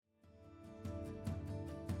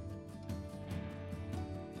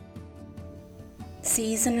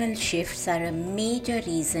Seasonal shifts are a major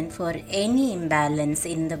reason for any imbalance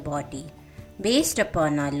in the body. Based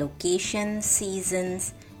upon our location,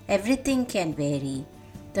 seasons, everything can vary.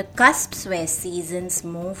 The cusps where seasons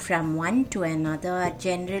move from one to another are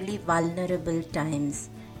generally vulnerable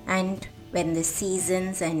times, and when the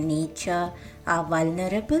seasons and nature are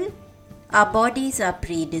vulnerable, our bodies are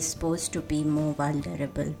predisposed to be more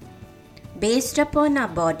vulnerable. Based upon our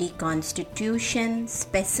body constitution,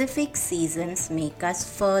 specific seasons make us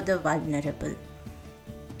further vulnerable.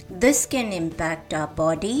 This can impact our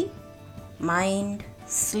body, mind,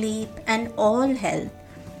 sleep, and all health.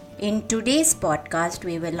 In today's podcast,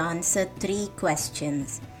 we will answer 3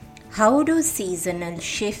 questions. How do seasonal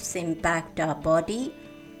shifts impact our body?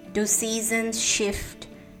 Do seasons shift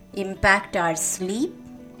impact our sleep?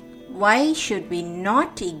 Why should we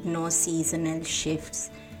not ignore seasonal shifts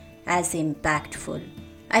as impactful?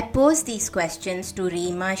 I posed these questions to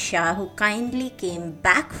Rima Shah, who kindly came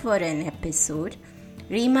back for an episode.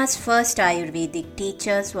 Rima's first Ayurvedic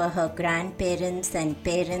teachers were her grandparents and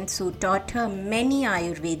parents who taught her many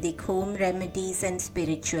Ayurvedic home remedies and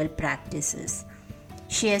spiritual practices.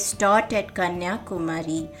 She has taught at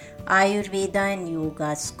Kanyakumari Ayurveda and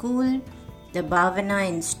Yoga School, the Bhavana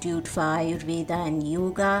Institute for Ayurveda and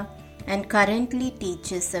Yoga, and currently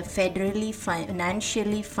teaches a federally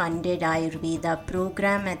financially funded Ayurveda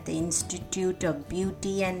program at the Institute of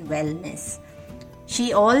Beauty and Wellness.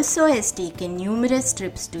 She also has taken numerous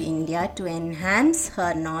trips to India to enhance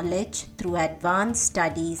her knowledge through advanced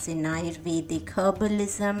studies in Ayurvedic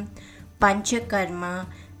herbalism, Panchakarma,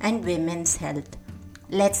 and women's health.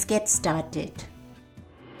 Let's get started.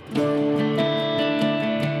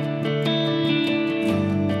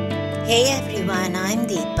 Hey everyone, I'm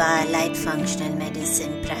Deepa, Light Functional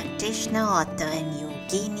Medicine Practitioner, author and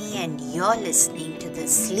yogini, and you're listening to the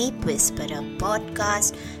Sleep Whisperer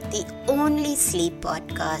podcast, the only sleep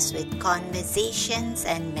podcast with conversations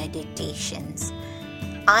and meditations.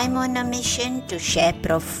 I'm on a mission to share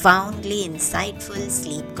profoundly insightful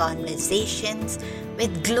sleep conversations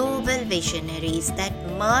with global visionaries that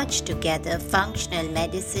merge together functional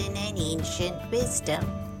medicine and ancient wisdom.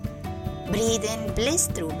 Breathe in bliss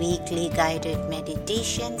through weekly guided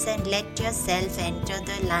meditations and let yourself enter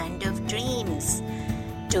the land of dreams.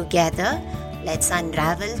 Together, let's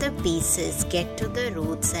unravel the pieces, get to the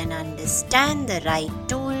roots, and understand the right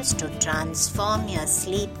tools to transform your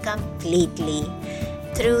sleep completely.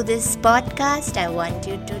 Through this podcast, I want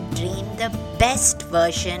you to dream the best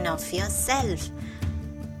version of yourself.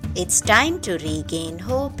 It's time to regain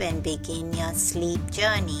hope and begin your sleep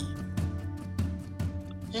journey.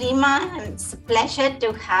 Rima, it's a pleasure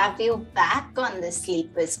to have you back on the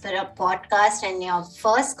Sleep Whisperer podcast. And your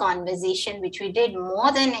first conversation, which we did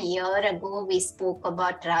more than a year ago, we spoke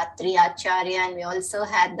about Rituacharya, and we also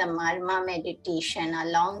had the Marma meditation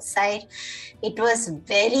alongside. It was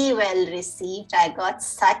very well received. I got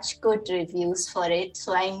such good reviews for it.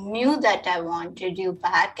 So I knew that I wanted you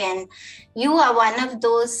back. And you are one of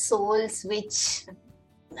those souls which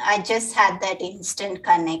I just had that instant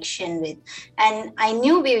connection with. And I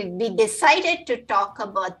knew we decided to talk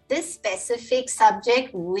about this specific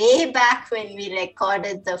subject way back when we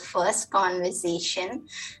recorded the first conversation.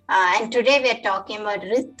 And today we're talking about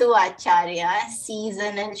Rituacharya,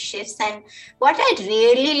 seasonal shifts. And what I'd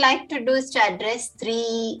really like to do is to address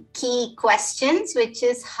 3 key questions, which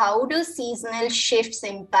is how do seasonal shifts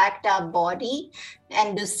impact our body?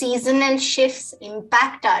 And do seasonal shifts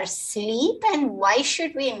impact our sleep? And why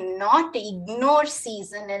should we not ignore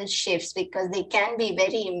seasonal shifts? Because they can be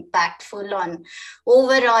very impactful on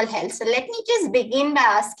overall health. So let me just begin by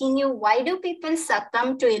asking you, why do people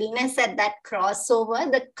succumb to illness at that crossover,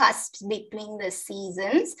 the cusps between the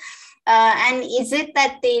seasons? And is it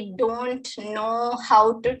that they don't know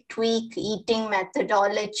how to tweak eating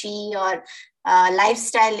methodology or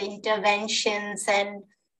lifestyle interventions? And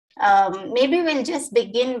maybe we'll just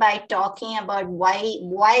begin by talking about why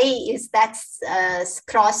is that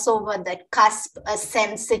crossover, that cusp, a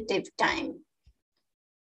sensitive time?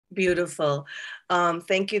 Beautiful.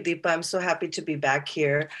 Thank you, Deepa. I'm so happy to be back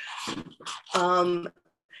here.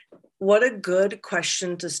 What a good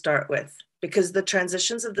question to start with, because the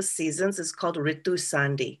transitions of the seasons is called Ritu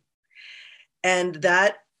Sandhi. And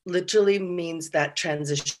that literally means that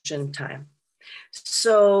transition time.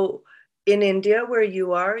 So in India, where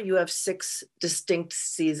you are, you have 6 distinct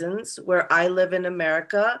seasons. Where I live in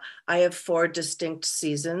America, I have 4 distinct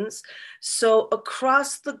seasons. So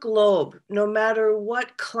across the globe, no matter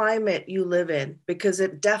what climate you live in, because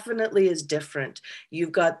it definitely is different.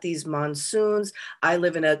 You've got these monsoons. I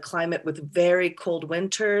live in a climate with very cold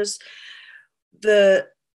winters. The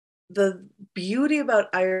the beauty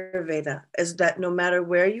about Ayurveda is that no matter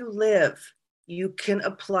where you live, you can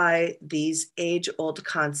apply these age-old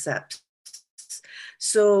concepts.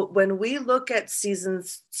 So when we look at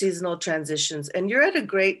seasonal transitions, and you're at a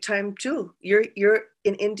great time too. You're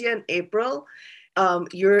in India in April.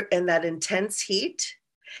 You're in that intense heat,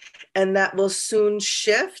 and that will soon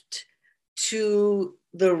shift to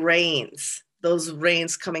the rains, those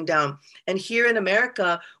rains coming down. And here in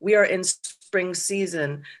America, we are in spring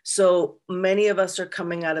season. So many of us are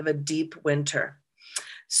coming out of a deep winter.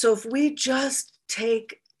 So if we just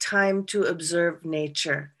take time to observe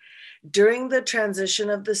nature during the transition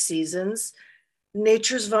of the seasons,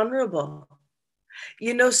 nature's vulnerable.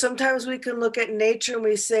 You know, sometimes we can look at nature and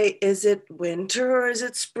we say, is it winter or is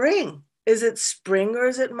it spring? Is it spring or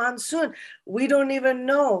is it monsoon? We don't even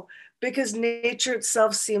know because nature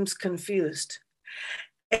itself seems confused.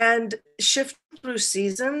 And shift through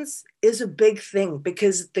seasons is a big thing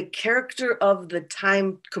because the character of the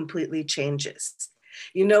time completely changes.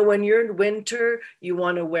 You know, when you're in winter, you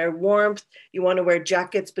want to wear warmth, you want to wear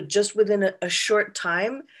jackets, but just within a short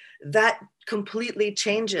time, that completely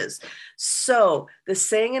changes. So the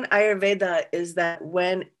saying in Ayurveda is that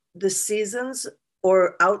when the seasons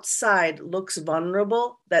or outside looks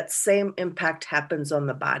vulnerable, that same impact happens on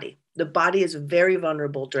the body. The body is very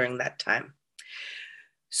vulnerable during that time.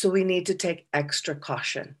 So we need to take extra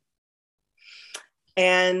caution.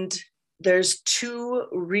 And there's two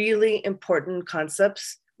really important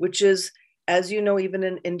concepts, which is, as you know, even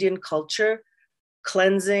in Indian culture,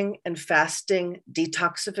 cleansing and fasting,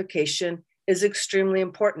 detoxification is extremely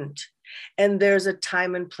important. And there's a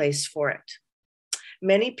time and place for it.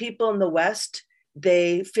 Many people in the West,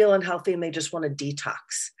 they feel unhealthy and they just want to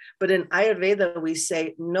detox. But in Ayurveda, we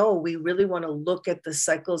say, no, we really want to look at the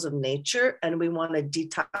cycles of nature and we want to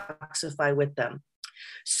detoxify with them.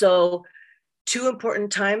 So two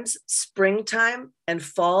important times, springtime and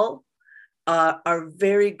fall, are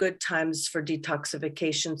very good times for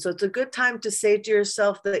detoxification. So it's a good time to say to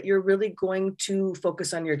yourself that you're really going to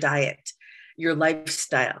focus on your diet, your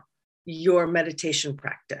lifestyle, your meditation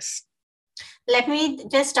practice. Let me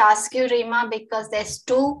just ask you, Rima, because there's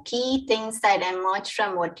two key things that emerge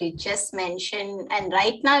from what you just mentioned. And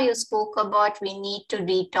right now you spoke about we need to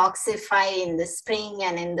detoxify in the spring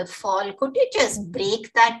and in the fall. Could you just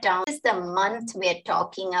break that down? What is the month we're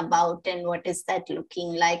talking about and what is that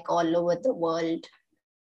looking like all over the world?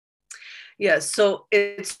 Yes, so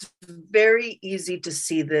it's very easy to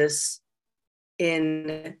see this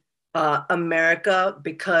in America,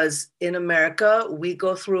 because in America, we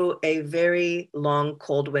go through a very long,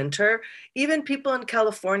 cold winter. Even people in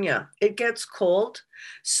California, it gets cold.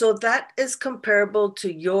 So that is comparable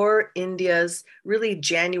to your India's really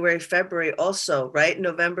January, February also, right?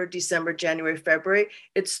 November, December, January, February,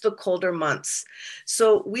 it's the colder months.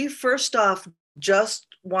 So we first off just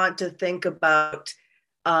want to think about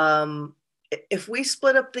if we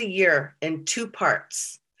split up the year in two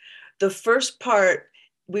parts, the first part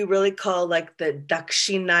we really call like the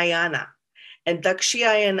Dakshinayana. And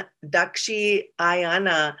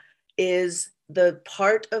Dakshinayana is the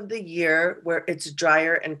part of the year where it's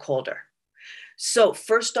drier and colder. So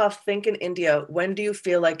first off, think in India, when do you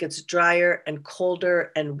feel like it's drier and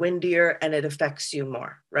colder and windier and it affects you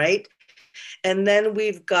more, right? And then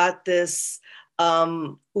we've got this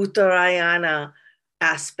Uttarayana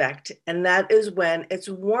aspect, and that is when it's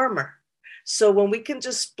warmer. So when we can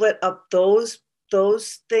just split up those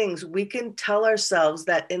things, we can tell ourselves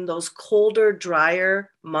that in those colder,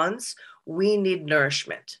 drier months, we need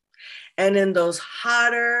nourishment. And in those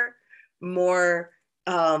hotter, more,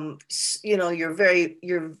 you're very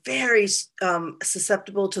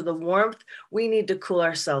susceptible to the warmth, we need to cool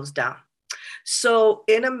ourselves down. So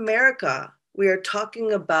in America, we are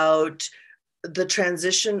talking about the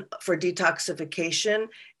transition for detoxification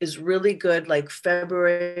is really good, like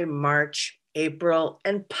February, March, April,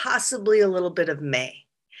 and possibly a little bit of May.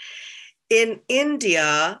 In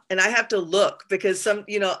India, and I have to look because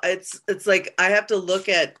it's like I have to look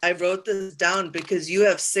at, I wrote this down because you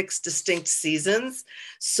have 6 distinct seasons.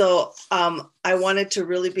 So I wanted to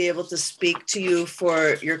really be able to speak to you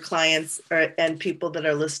for your clients and people that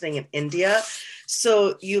are listening in India.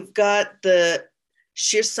 So you've got the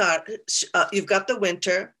you've got the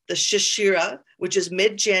winter, the Shishira, which is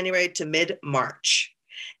mid-January to mid-March.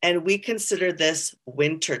 And we consider this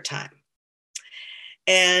winter time.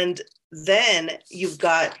 And then you've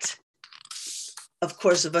got, of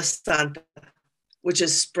course, Vasanta, which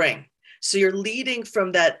is spring. So you're leading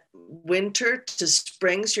from that winter to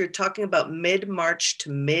spring. So you're talking about mid-March to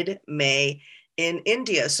mid-May in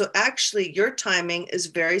India. So actually your timing is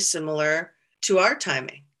very similar to our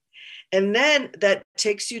timing. And then that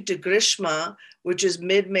takes you to Grishma, which is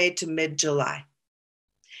mid-May to mid-July.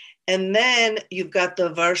 And then you've got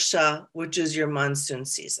the Varsha, which is your monsoon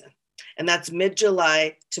season. And that's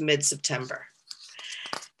mid-July to mid-September.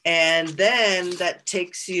 And then that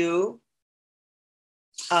takes you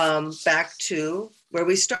back to where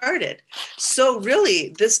we started. So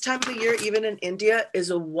really, this time of year, even in India, is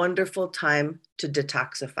a wonderful time to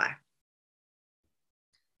detoxify.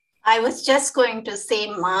 I was just going to say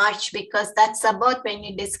March, because that's about when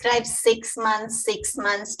you describe 6 months, 6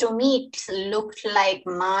 months. To me, it looked like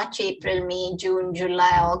March, April, May, June,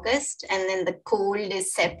 July, August. And then the cold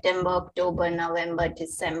is September, October, November,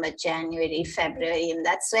 December, January, February. And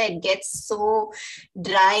that's where it gets so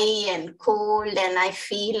dry and cold. And I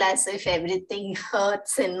feel as if everything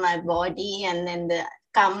hurts in my body. And then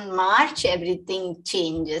come March, everything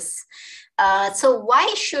changes. So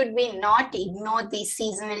why should we not ignore these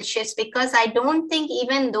seasonal shifts? Because I don't think,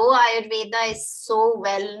 even though Ayurveda is so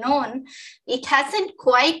well known, it hasn't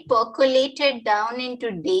quite percolated down into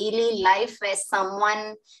daily life where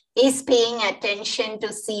someone is paying attention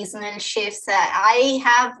to seasonal shifts. I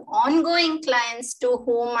have ongoing clients to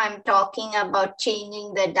whom I'm talking about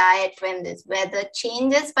changing the diet when this weather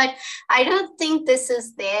changes, but I don't think this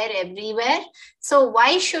is there everywhere. So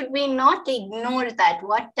why should we not ignore that?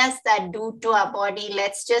 What does that do to our body?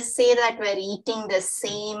 Let's just say that we're eating the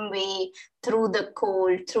same way through the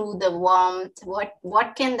cold, through the warmth.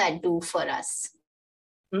 What can that do for us?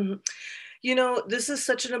 Mm-hmm. You know, this is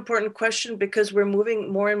such an important question because we're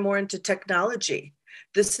moving more and more into technology.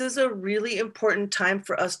 This is a really important time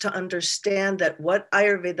for us to understand that what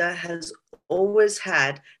Ayurveda has always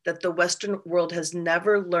had, that the Western world has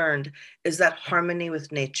never learned, is that harmony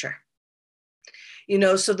with nature. You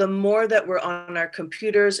know, so the more that we're on our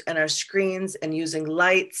computers and our screens and using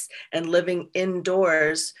lights and living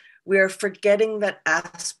indoors, we are forgetting that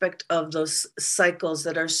aspect of those cycles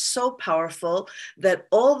that are so powerful, that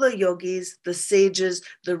all the yogis, the sages,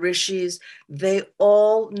 the rishis, they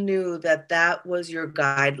all knew that that was your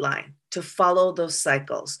guideline, to follow those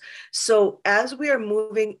cycles. So as we are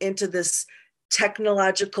moving into this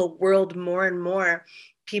technological world more and more,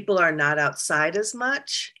 people are not outside as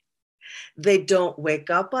much. They don't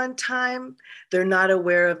wake up on time. They're not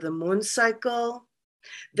aware of the moon cycle.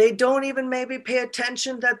 They don't even maybe pay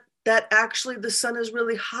attention that actually the sun is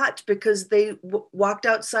really hot because they walked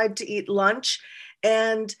outside to eat lunch,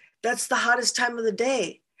 and that's the hottest time of the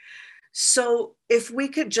day. So if we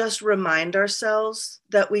could just remind ourselves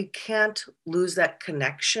that we can't lose that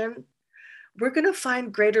connection, we're going to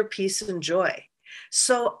find greater peace and joy.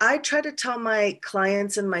 So I try to tell my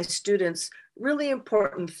clients and my students really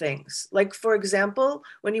important things. Like, for example,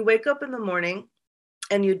 when you wake up in the morning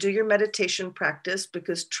and you do your meditation practice,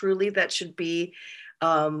 because truly that should be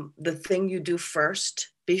the thing you do first.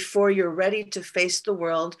 Before you're ready to face the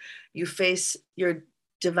world, you face your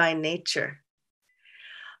divine nature.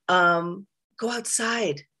 Go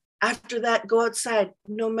outside. After that, go outside,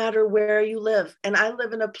 no matter where you live. And I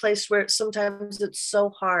live in a place where sometimes it's so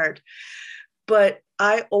hard. But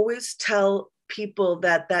I always tell people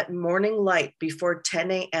that that morning light before 10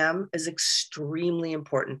 a.m. is extremely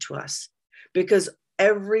important to us, because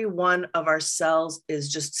every one of our cells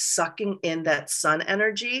is just sucking in that sun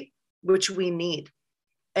energy, which we need.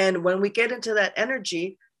 And when we get into that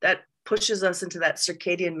energy, that pushes us into that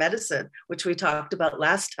circadian medicine, which we talked about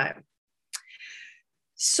last time.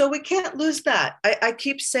 So we can't lose that. I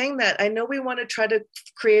keep saying that. I know we want to try to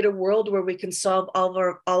create a world where we can solve all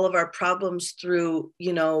of our problems through,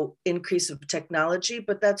 you know, increase of technology,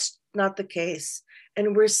 but that's not the case.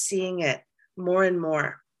 And we're seeing it more and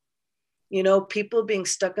more. You know, people being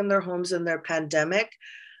stuck in their homes in their pandemic.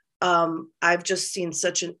 I've just seen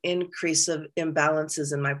such an increase of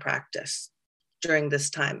imbalances in my practice during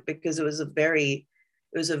this time, because it was a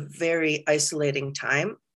very isolating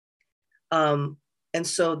time. And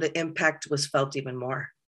so the impact was felt even more.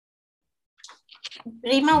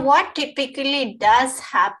 Rima, what typically does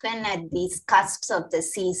happen at these cusps of the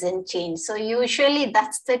season change? So usually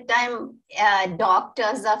that's the time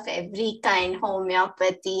doctors of every kind,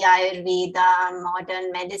 homeopathy, Ayurveda,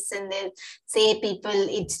 modern medicine, they say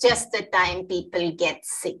it's just the time people get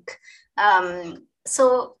sick.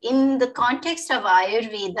 So in the context of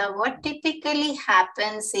Ayurveda, what typically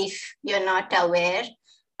happens if you're not aware?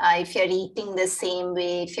 If you're eating the same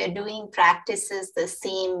way, if you're doing practices the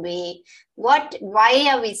same way, why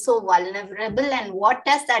are we so vulnerable, and what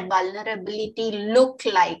does that vulnerability look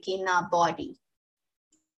like in our body?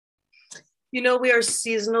 You know, we are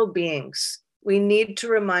seasonal beings. We need to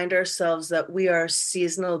remind ourselves that we are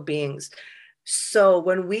seasonal beings. So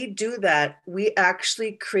when we do that, we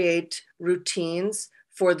actually create routines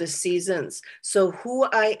for the seasons. So who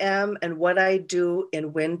I am and what I do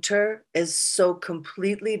in winter is so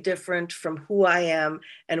completely different from who I am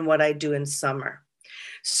and what I do in summer.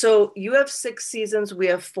 So you have 6 seasons, we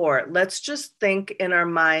have 4. Let's just think in our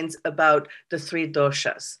minds about the 3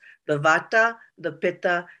 doshas, the vata, the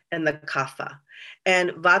pitta, and the kapha.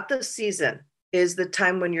 And vata season is the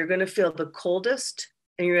time when you're going to feel the coldest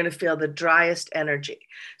and you're going to feel the driest energy.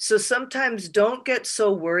 So sometimes don't get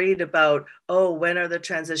so worried about, oh, when are the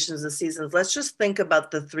transitions of seasons? Let's just think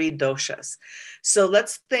about the 3 doshas. So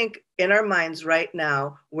let's think in our minds right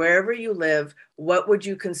now, wherever you live, what would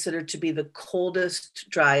you consider to be the coldest,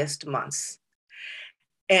 driest months?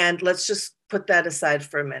 And let's just put that aside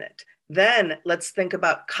for a minute. Then let's think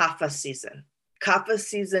about kapha season. Kapha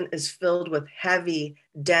season is filled with heavy,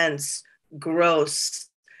 dense, gross,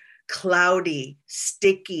 cloudy,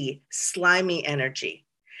 sticky, slimy energy.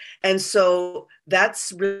 And so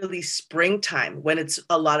that's really springtime, when it's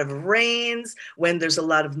a lot of rains, when there's a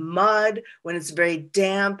lot of mud, when it's very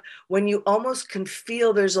damp, when you almost can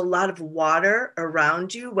feel there's a lot of water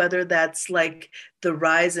around you, whether that's like the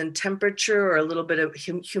rise in temperature or a little bit of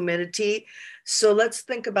humidity. So let's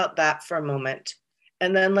think about that for a moment.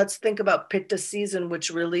 And then let's think about pitta season,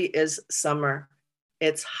 which really is summer.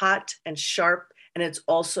 It's hot and sharp, and it's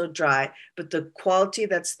also dry, but the quality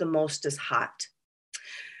that's the most is hot.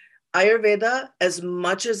 Ayurveda, as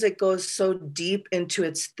much as it goes so deep into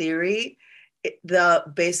its theory, the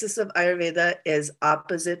basis of Ayurveda is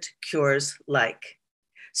opposite cures like.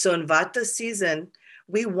 So in Vata season,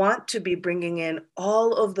 we want to be bringing in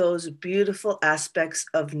all of those beautiful aspects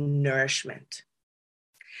of nourishment.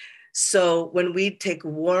 So when we take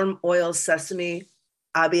warm oil sesame,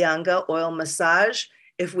 abhyanga oil massage,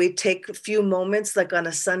 if we take a few moments, like on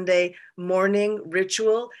a Sunday morning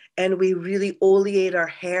ritual, and we really oleate our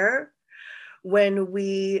hair, when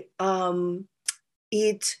we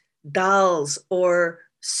eat dals or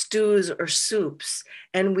stews or soups,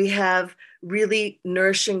 and we have really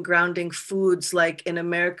nourishing, grounding foods, like in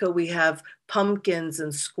America, we have pumpkins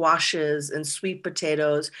and squashes and sweet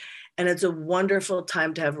potatoes. And it's a wonderful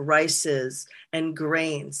time to have rices and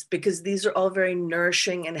grains, because these are all very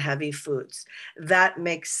nourishing and heavy foods. That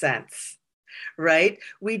makes sense, right?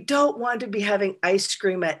 We don't want to be having ice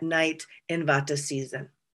cream at night in Vata season.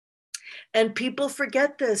 And people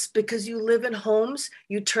forget this because you live in homes,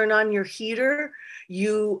 you turn on your heater,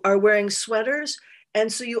 you are wearing sweaters.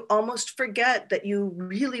 And so you almost forget that you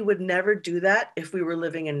really would never do that if we were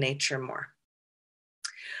living in nature more.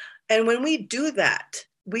 And when we do that,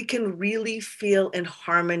 we can really feel in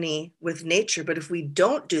harmony with nature. But if we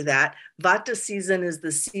don't do that, Vata season is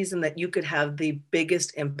the season that you could have the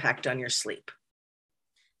biggest impact on your sleep.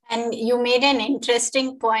 And you made an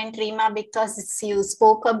interesting point, Rima, because you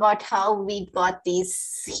spoke about how we've got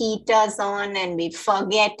these heaters on and we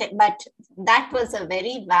forget, but that was a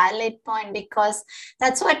very valid point, because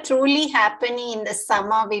that's what truly happening in the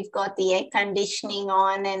summer. We've got the air conditioning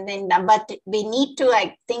on, and then, but we need to,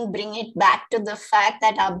 I think, bring it back to the fact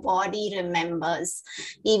that our body remembers,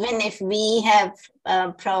 even if we have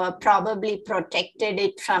probably protected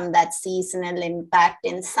it from that seasonal impact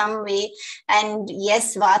in some way. And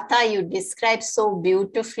yes, Vata, you described so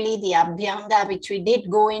beautifully the Abhyanga, which we did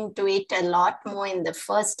go into it a lot more in the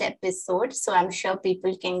first episode. So I'm sure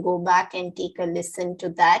people can go back and take a listen to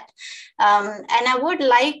that. And I would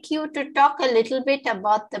like you to talk a little bit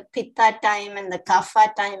about the Pitta time and the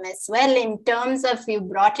Kapha time as well, in terms of, you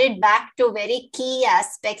brought it back to very key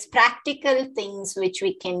aspects, practical things which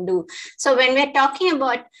we can do. So when we're talking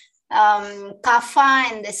about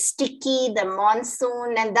kapha and the sticky, the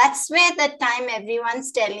monsoon, and that's where the time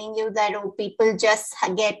everyone's telling you that, oh, people just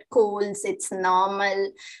get colds, it's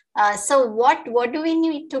normal. So what do we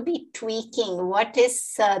need to be tweaking? What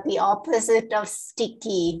is the opposite of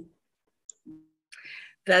sticky?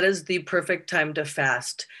 That is the perfect time to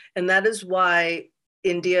fast. And that is why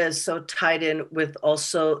India is so tied in with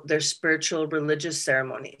also their spiritual religious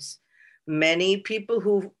ceremonies. Many people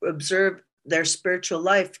who observe their spiritual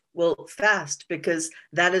life will fast, because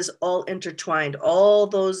that is all intertwined. All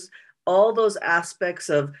those aspects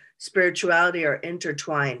of spirituality are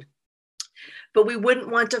intertwined. But we wouldn't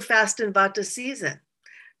want to fast in Vata season,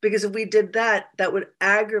 because if we did that, that would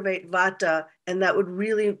aggravate Vata, and that would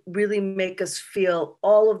really, really make us feel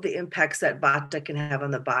all of the impacts that Vata can have on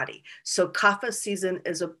the body. So Kapha season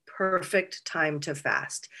is a perfect time to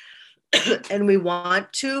fast. And we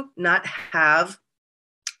want to not have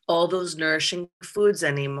all those nourishing foods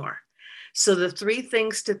anymore. So the 3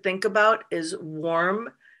 things to think about is warm,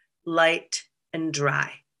 light, and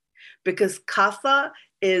dry. Because Kapha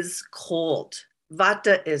is cold,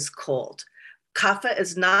 Vata is cold. Kapha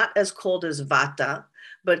is not as cold as Vata,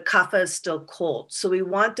 but kapha is still cold. So we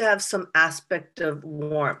want to have some aspect of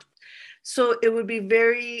warmth. So it would be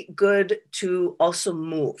very good to also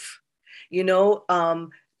move, you know,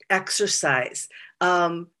 exercise,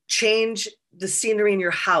 change the scenery in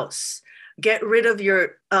your house, get rid of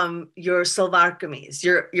your salvarkamis,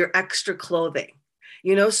 your extra clothing,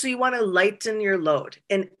 you know. So you want to lighten your load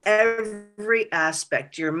in every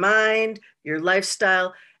aspect, your mind, your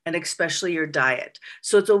lifestyle, and especially your diet.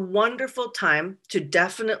 So it's a wonderful time to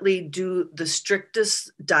definitely do the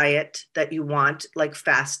strictest diet that you want, like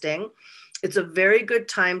fasting. It's a very good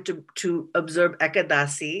time to observe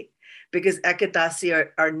Ekadasi, because Ekadasi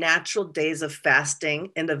are natural days of fasting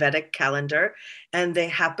in the Vedic calendar, and they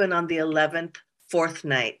happen on the 11th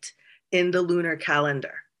fortnight in the lunar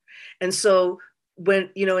calendar. And so when,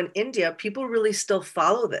 you know, in India, people really still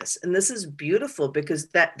follow this. And this is beautiful because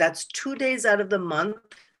that's 2 days out of the month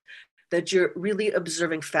that you're really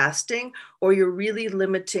observing fasting, or you're really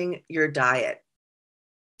limiting your diet.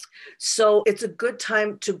 So it's a good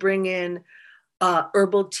time to bring in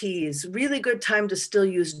herbal teas, really good time to still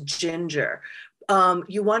use ginger.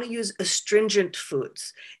 You want to use astringent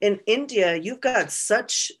foods. In India, you've got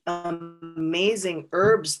such amazing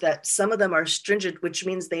herbs that some of them are astringent, which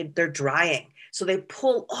means they're drying. So they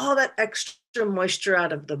pull all that extra moisture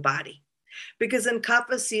out of the body. Because in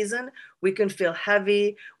kapha season, we can feel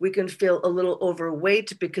heavy, we can feel a little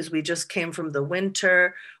overweight because we just came from the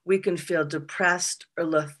winter, we can feel depressed or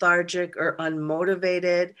lethargic or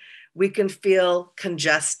unmotivated, we can feel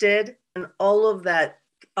congested, and all of that.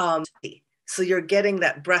 So you're getting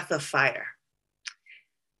that breath of fire.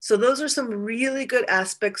 So those are some really good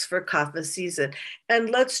aspects for kapha season. And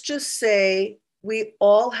let's just say we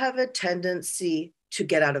all have a tendency to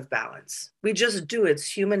get out of balance. We just do.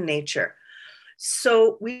 It's human nature.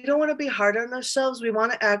 So we don't want to be hard on ourselves. We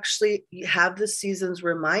want to actually have the seasons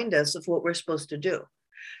remind us of what we're supposed to do.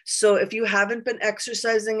 So if you haven't been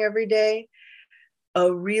exercising every day,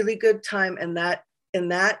 a really good time in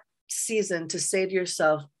that season to say to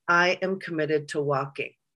yourself, I am committed to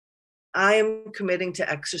walking. I am committing to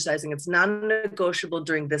exercising. It's non-negotiable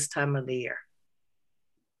during this time of the year.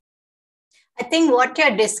 I think what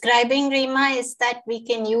you're describing, Rima, is that we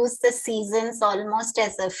can use the seasons almost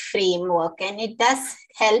as a framework, and it does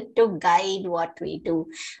help to guide what we do.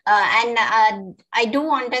 I do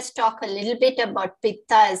want us to talk a little bit about pitta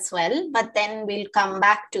as well, but then we'll come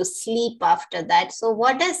back to sleep after that. So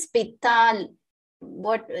what does pitta,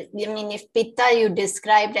 if pitta you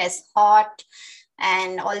described as hot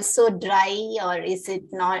and also dry, or is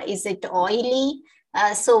it oily?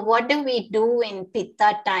 So what do we do in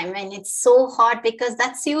pitta time when it's so hot? Because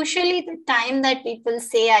that's usually the time that people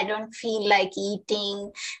say, I don't feel like eating.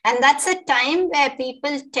 And that's a time where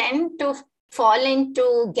people tend to fall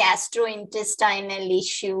into gastrointestinal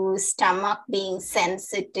issues, stomach being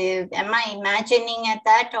sensitive. Am I imagining at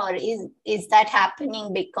that, or is that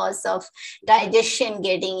happening because of digestion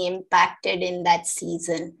getting impacted in that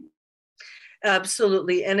season?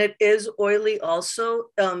 Absolutely. And it is oily also.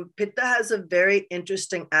 Pitta has a very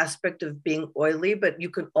interesting aspect of being oily, but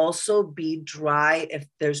you can also be dry if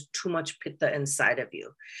there's too much pitta inside of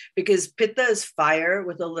you, because pitta is fire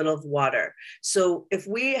with a little of water. So if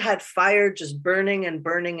we had fire just burning and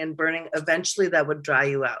burning and burning, eventually that would dry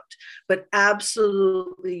you out. But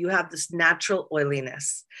absolutely, you have this natural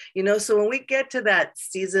oiliness, you know. So when we get to that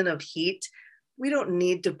season of heat, we don't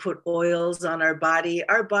need to put oils on our body.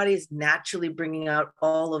 Our body is naturally bringing out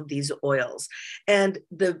all of these oils. And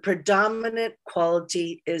the predominant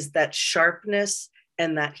quality is that sharpness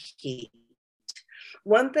and that heat.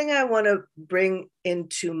 One thing I want to bring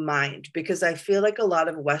into mind, because I feel like a lot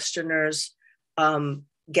of Westerners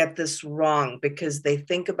get this wrong because they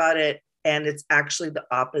think about it and it's actually the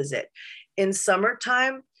opposite. In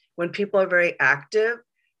summertime, when people are very active,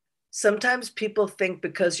 sometimes people think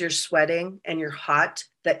because you're sweating and you're hot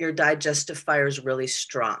that your digestive fire is really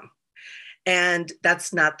strong. And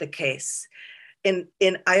that's not the case. In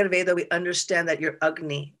Ayurveda, we understand that your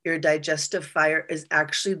Agni, your digestive fire, is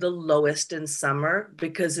actually the lowest in summer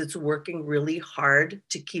because it's working really hard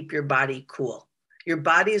to keep your body cool. Your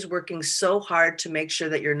body is working so hard to make sure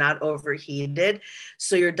that you're not overheated.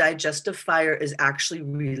 So your digestive fire is actually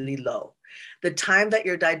really low. The time that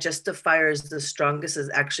your digestive fire is the strongest is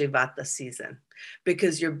actually Vata season,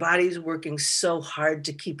 because your body's working so hard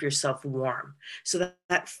to keep yourself warm. So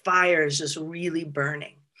that fire is just really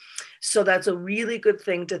burning. So that's a really good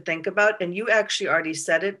thing to think about. And you actually already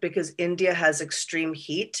said it, because India has extreme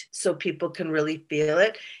heat, so people can really feel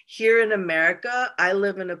it. Here in America, I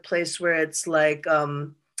live in a place where it's like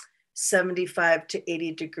 75 to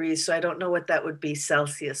 80 degrees. So I don't know what that would be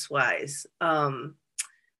Celsius wise.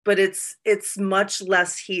 but it's much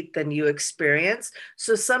less heat than you experience.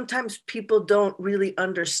 So sometimes people don't really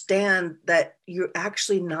understand that you're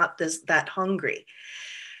actually not that hungry.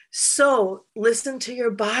 So listen to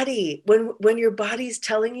your body. When your body's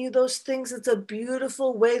telling you those things, it's a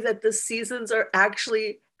beautiful way that the seasons are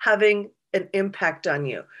actually having an impact on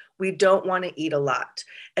you. We don't want to eat a lot,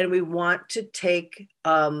 and we want to take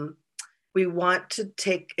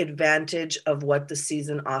advantage of what the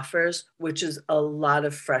season offers, which is a lot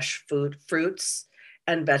of fresh fruits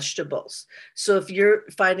and vegetables. So if you're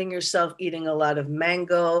finding yourself eating a lot of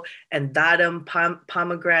mango and dadam,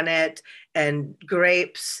 pomegranate and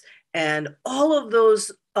grapes and all of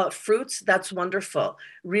those fruits, that's wonderful.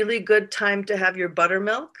 Really good time to have your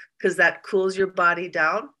buttermilk because that cools your body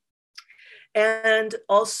down. And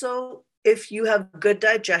also, if you have good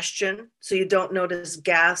digestion, so you don't notice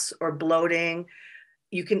gas or bloating,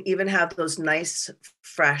 you can even have those nice,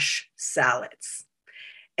 fresh salads.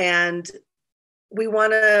 And we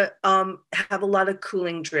want to have a lot of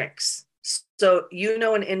cooling drinks. So,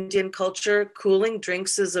 in Indian culture, cooling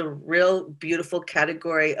drinks is a real beautiful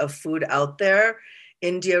category of food out there.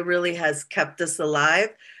 India really has kept this alive.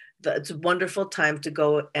 It's a wonderful time to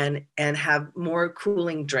go and have more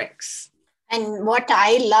cooling drinks. And what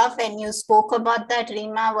I love when you spoke about that,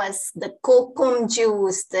 Rima, was the kokum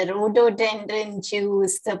juice, the rhododendron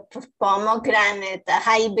juice, the pomegranate, the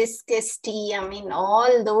hibiscus tea. I mean,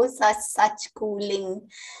 all those are such cooling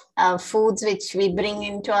foods which we bring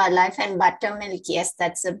into our life. And buttermilk, yes,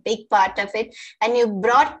 that's a big part of it. And you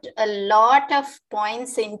brought a lot of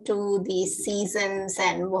points into the seasons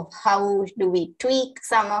and how do we tweak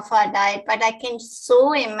some of our diet. But I can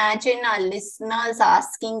so imagine our listeners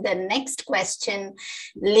asking the next question,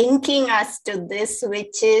 linking us to this,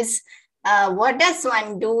 which is, what does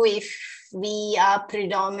one do if we are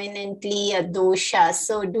predominantly a dosha?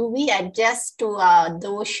 So do we adjust to our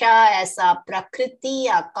dosha as our prakriti,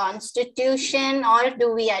 our constitution, or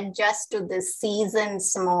do we adjust to the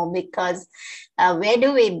seasons more? Because where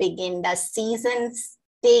do we begin? Does seasons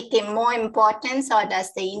take more importance, or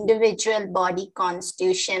does the individual body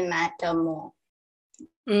constitution matter more?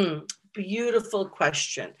 Beautiful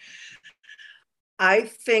question. I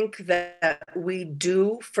think that we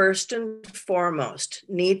do, first and foremost,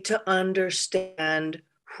 need to understand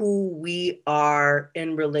who we are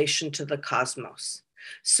in relation to the cosmos.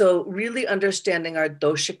 So really understanding our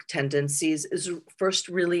doshic tendencies is first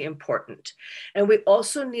really important. And we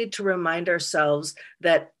also need to remind ourselves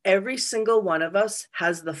that every single one of us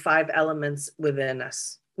has the 5 elements within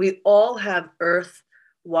us. We all have earth,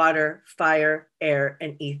 water, fire, air,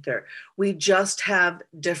 and ether. We just have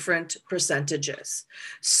different percentages.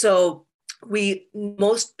 So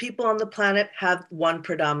most people on the planet have one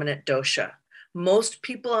predominant dosha. Most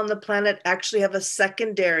people on the planet actually have a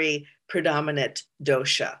secondary predominant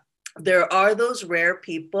dosha. There are those rare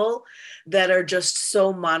people that are just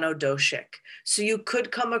so monodoshic. So you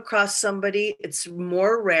could come across somebody, it's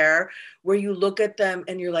more rare, where you look at them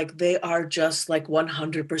and you're like, they are just like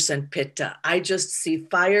 100% pitta. I just see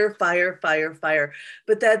fire, fire, fire, fire.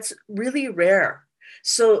 But that's really rare.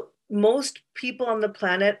 So most people on the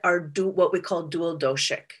planet are what we call dual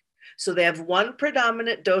doshic. So they have one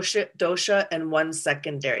predominant dosha and one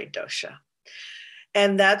secondary dosha.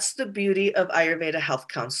 And that's the beauty of Ayurveda health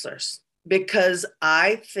counselors, because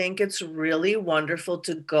I think it's really wonderful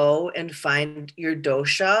to go and find your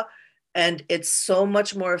dosha. And it's so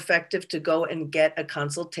much more effective to go and get a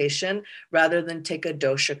consultation rather than take a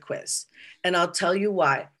dosha quiz. And I'll tell you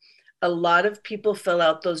why. A lot of people fill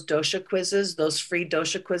out those dosha quizzes, those free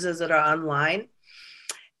dosha quizzes that are online,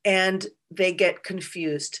 and they get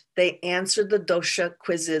confused. They answer the dosha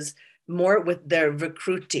quizzes more with their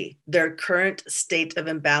vikruti, their current state of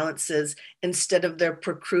imbalances, instead of their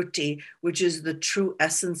prakruti, which is the true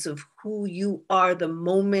essence of who you are the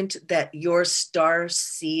moment that your star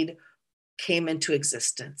seed came into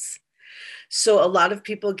existence. So a lot of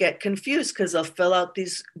people get confused because they'll fill out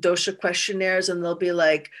these dosha questionnaires and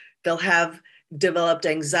they'll have developed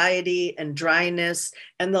anxiety and dryness,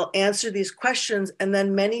 and they'll answer these questions. And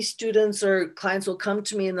then many students or clients will come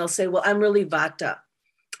to me and they'll say, well, I'm really vata.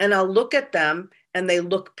 And I'll look at them and they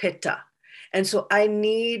look pitta. And so I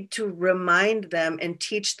need to remind them and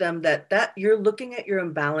teach them that you're looking at your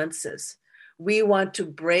imbalances. We want to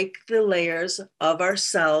break the layers of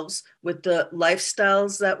ourselves with the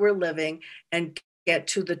lifestyles that we're living and get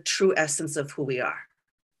to the true essence of who we are.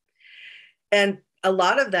 And a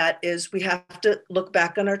lot of that is we have to look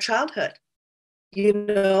back on our childhood.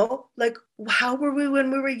 Like, how were we when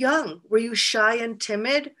we were young? Were you shy and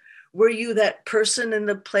timid? Were you that person in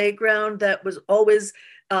the playground that was always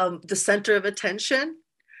the center of attention?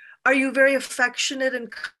 Are you very affectionate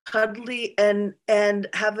and cuddly and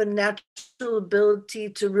have a natural ability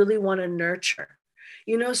to really want to nurture?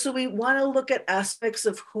 So we want to look at aspects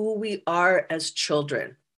of who we are as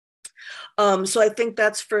children. So I think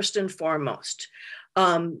that's first and foremost.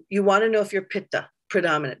 You want to know if you're pitta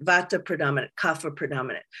predominant, vata predominant, kapha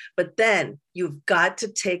predominant. But then you've got to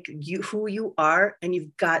take who you are, and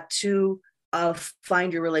you've got to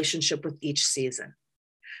find your relationship with each season.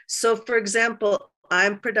 So for example,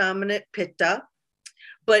 I'm predominant pitta,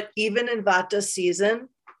 but even in vata season,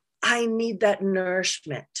 I need that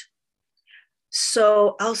nourishment.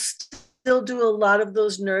 So I'll still do a lot of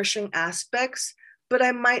those nourishing aspects, but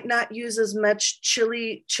I might not use as much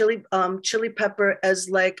chili pepper as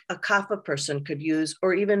like a kapha person could use,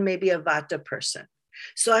 or even maybe a vata person.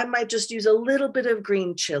 So I might just use a little bit of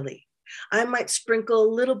green chili. I might sprinkle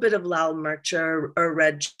a little bit of lal mircha or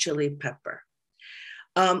red chili pepper.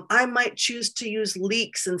 I might choose to use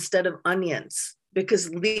leeks instead of onions because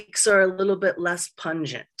leeks are a little bit less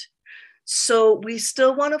pungent. So we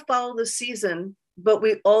still want to follow the season, but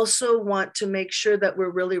we also want to make sure that we're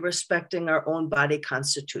really respecting our own body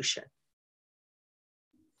constitution.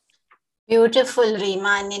 Beautiful,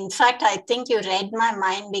 Rima. And in fact, I think you read my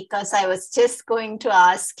mind, because I was just going to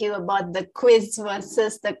ask you about the quiz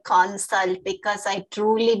versus the consult, because I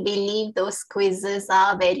truly believe those quizzes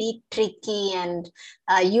are very tricky, and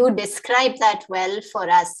you describe that well for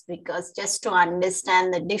us, because just to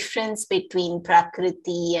understand the difference between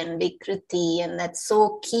Prakriti and Vikriti, and that's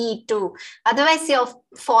so key to, otherwise you're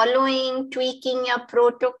following, tweaking your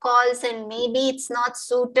protocols, and maybe it's not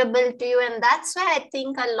suitable to you. And that's why I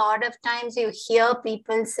think a lot of times you hear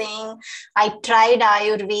people saying, I tried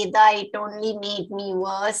Ayurveda, it only made me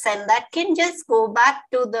worse. And that can just go back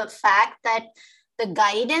to the fact that the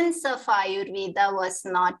guidance of Ayurveda was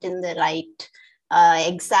not in the right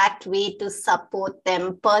exact way to support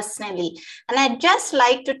them personally. And I'd just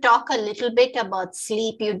like to talk a little bit about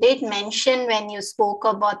sleep. You did mention when you spoke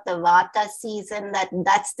about the Vata season that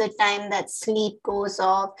that's the time that sleep goes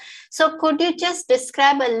off. So could you just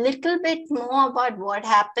describe a little bit more about what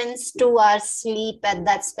happens to our sleep at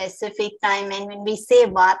that specific time? And when we say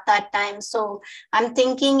Vata time, so I'm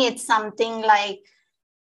thinking it's something like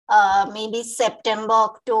maybe September,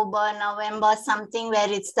 October, November, something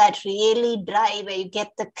where it's that really dry, where you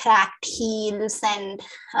get the cracked heels and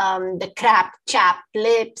the chapped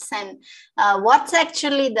lips. And what's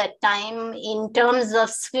actually the time in terms of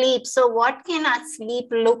sleep? So what can our sleep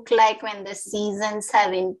look like when the seasons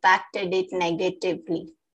have impacted it negatively?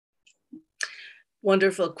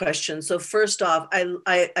 Wonderful question. So first off,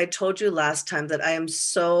 I told you last time that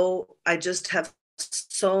I just have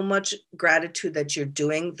so much gratitude that you're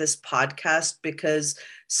doing this podcast, because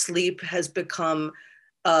sleep has become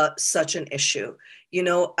such an issue.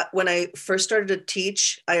 When I first started to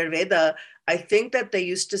teach Ayurveda, I think that they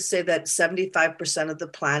used to say that 75% of the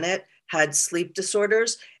planet had sleep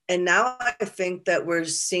disorders. And now I think that we're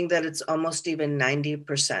seeing that it's almost even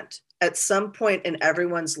 90%. At some point in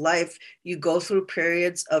everyone's life, you go through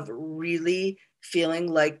periods of really feeling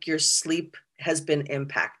like your sleep has been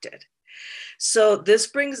impacted. So this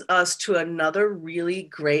brings us to another really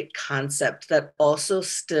great concept that also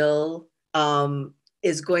still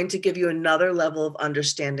is going to give you another level of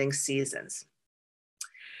understanding seasons.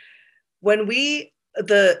 When the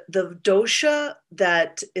dosha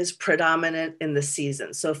that is predominant in the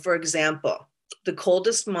season. So for example, the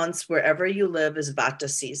coldest months wherever you live is Vata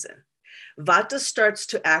season. Vata starts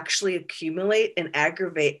to actually accumulate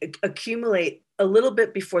a little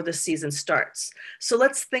bit before the season starts. So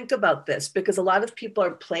let's think about this, because a lot of people are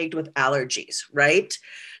plagued with allergies, right?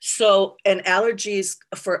 So, and allergies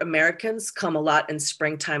for Americans come a lot in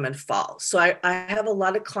springtime and fall. So I have a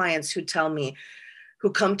lot of clients who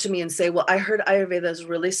come to me and say, well, I heard Ayurveda is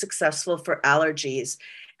really successful for allergies.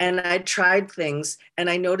 And I tried things and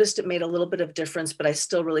I noticed it made a little bit of difference, but I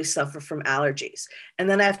still really suffer from allergies. And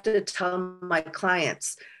then I have to tell my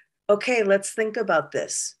clients, okay, let's think about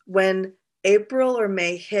this. When April or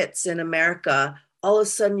May hits in America, all of a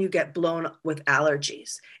sudden you get blown with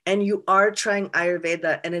allergies, and you are trying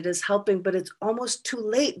Ayurveda and it is helping, but it's almost too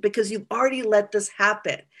late because you've already let this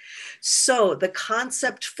happen. So the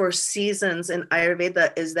concept for seasons in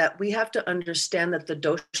Ayurveda is that we have to understand that the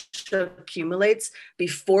dosha accumulates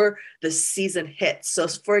before the season hits. So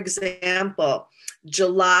for example,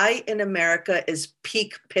 July in America is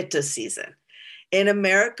peak Pitta season. In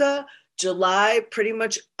America, July, pretty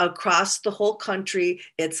much across the whole country,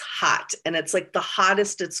 it's hot, and it's like the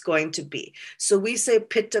hottest it's going to be. So we say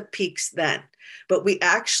Pitta peaks then, but we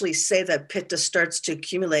actually say that Pitta starts to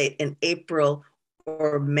accumulate in April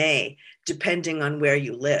or May, depending on where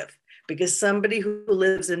you live, because somebody who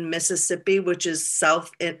lives in Mississippi, which is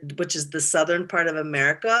the southern part of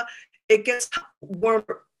America, it gets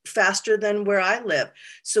warmer faster than where I live.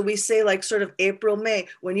 So we say like sort of April, May,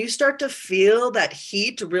 when you start to feel that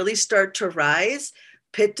heat really start to rise,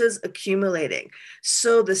 pitta's accumulating.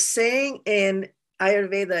 So the saying in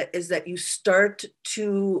Ayurveda is that you start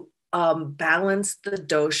to balance the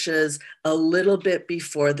doshas a little bit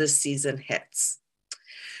before the season hits.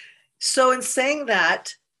 So in saying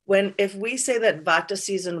that, if we say that Vata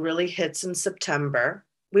season really hits in September,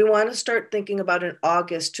 we want to start thinking about in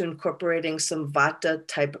August to incorporating some Vata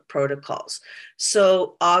type protocols.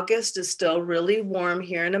 So August is still really warm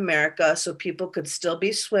here in America, so people could still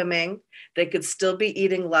be swimming. They could still be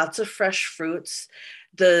eating lots of fresh fruits.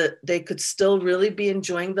 They could still really be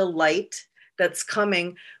enjoying the light that's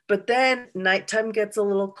coming, but then nighttime gets a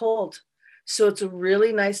little cold. So it's a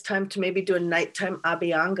really nice time to maybe do a nighttime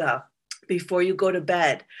abhyanga before you go to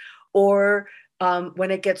bed. Or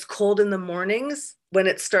when it gets cold in the mornings, when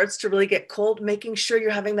it starts to really get cold, making sure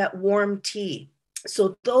you're having that warm tea.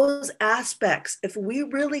 So those aspects, if we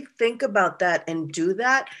really think about that and do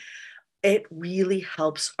that, it really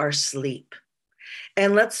helps our sleep.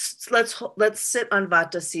 And let's sit on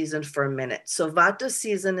Vata season for a minute. So Vata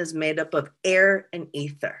season is made up of air and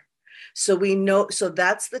ether. So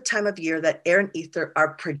that's the time of year that air and ether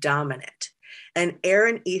are predominant. And air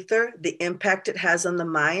and ether, the impact it has on the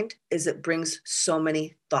mind is it brings so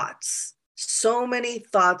many thoughts. So many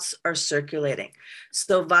thoughts are circulating.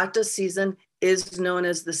 So Vata season is known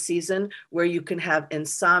as the season where you can have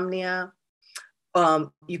insomnia,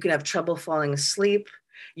 you can have trouble falling asleep,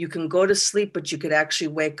 you can go to sleep, but you could actually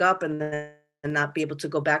wake up and then not be able to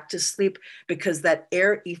go back to sleep, because that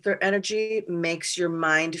air ether energy makes your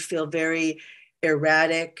mind feel very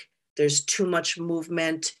erratic. There's too much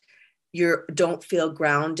movement. You don't feel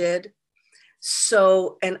grounded.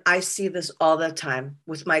 So, and I see this all the time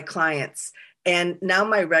with my clients. And now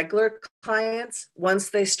my regular clients,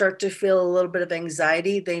 once they start to feel a little bit of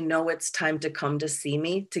anxiety, they know it's time to come to see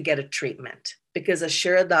me to get a treatment, because a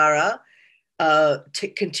Shirodhara,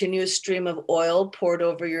 continuous stream of oil poured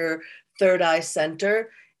over your third eye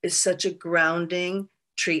center, is such a grounding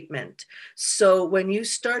treatment. So when you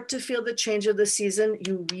start to feel the change of the season,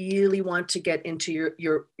 you really want to get into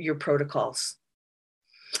your protocols.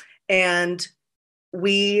 And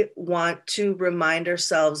we want to remind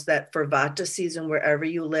ourselves that for Vata season, wherever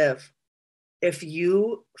you live, if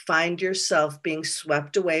you find yourself being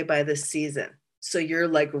swept away by the season, so you're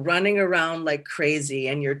like running around like crazy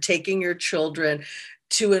and you're taking your children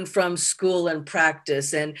to and from school and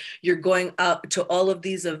practice, and you're going out to all of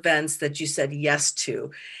these events that you said yes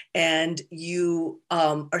to, and you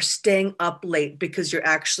are staying up late because you're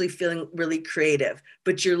actually feeling really creative,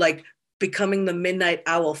 but you're like becoming the midnight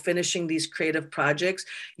owl finishing these creative projects,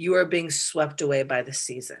 you are being swept away by the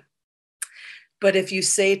season. But if you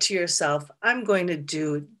say to yourself, I'm going to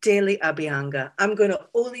do daily abhyanga, I'm going to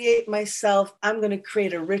oleate myself, I'm going to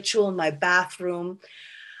create a ritual in my bathroom,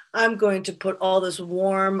 I'm going to put all this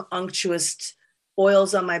warm, unctuous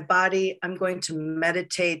oils on my body, I'm going to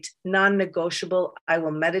meditate, non-negotiable, I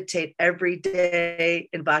will meditate every day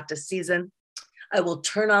in Vata season, I will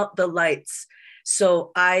turn out the lights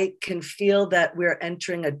so I can feel that we're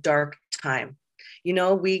entering a dark time. You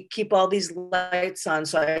know, we keep all these lights on.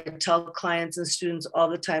 So I tell clients and students all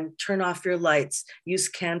the time, turn off your lights, use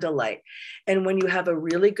candlelight. And when you have a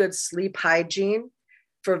really good sleep hygiene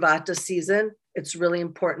for Vata season, it's really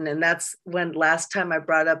important. And that's when last time I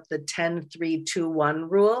brought up the 10-3-2-1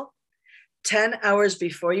 rule. 10 hours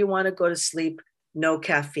before you want to go to sleep, no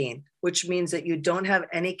caffeine, which means that you don't have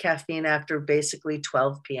any caffeine after basically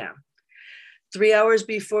 12 p.m. 3 hours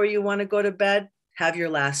before you want to go to bed, have your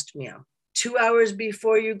last meal. 2 hours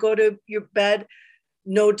before you go to your bed,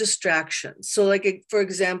 no distractions. So like, for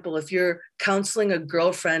example, if you're counseling a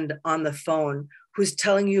girlfriend on the phone who's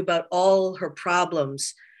telling you about all her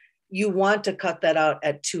problems, you want to cut that out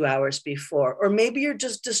at 2 hours before. Or maybe you're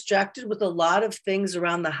just distracted with a lot of things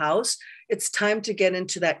around the house. It's time to get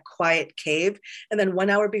into that quiet cave. And then 1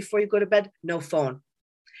 hour before you go to bed, no phone.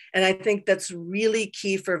 And I think that's really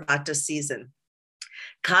key for Vata season.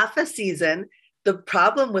 Kapha season, the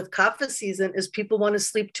problem with Kapha season is people want to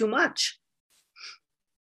sleep too much.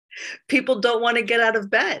 People don't want to get out of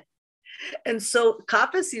bed. And so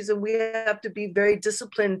Kapha season, we have to be very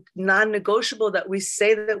disciplined, non-negotiable that we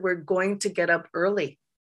say that we're going to get up early.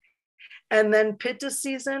 And then Pitta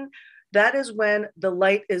season, that is when the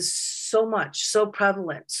light is so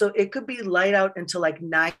prevalent. So it could be light out until like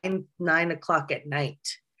 9 o'clock at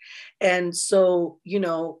night. And so, you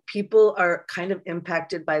know, people are kind of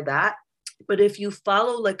impacted by that. But if you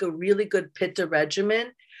follow like a really good Pitta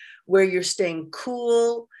regimen, where you're staying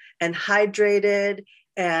cool and hydrated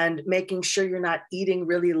and making sure you're not eating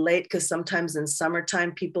really late, because sometimes in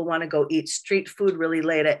summertime, people want to go eat street food really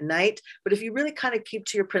late at night. But if you really kind of keep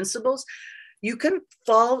to your principles, you can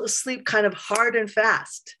fall asleep kind of hard and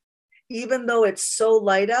fast, even though it's so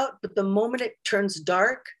light out. But the moment it turns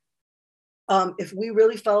dark, if we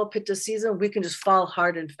really follow Pitta season, we can just fall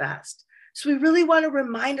hard and fast. So we really want to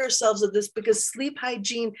remind ourselves of this, because sleep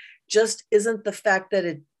hygiene just isn't the fact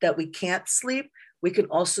that we can't sleep. We can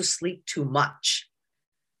also sleep too much.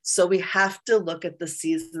 So we have to look at the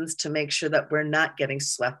seasons to make sure that we're not getting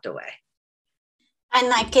swept away.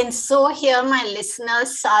 And I can so hear my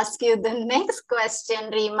listeners ask you the next question,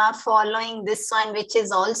 Rima, following this one, which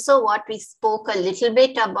is also what we spoke a little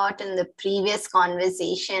bit about in the previous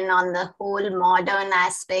conversation on the whole modern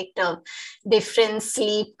aspect of different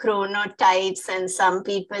sleep chronotypes. And some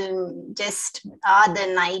people just are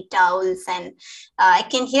the night owls. And I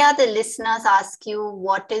can hear the listeners ask you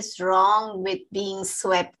what is wrong with being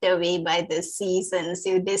swept away by the seasons.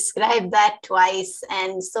 You described that twice.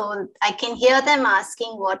 And so I can hear them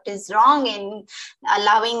asking what is wrong in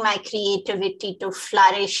allowing my creativity to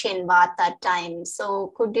flourish in Vata time.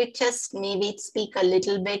 So could you just maybe speak a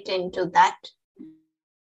little bit into that?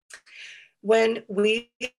 When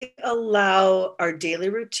we allow our daily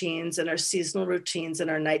routines and our seasonal routines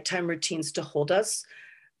and our nighttime routines to hold us,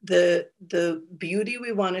 the beauty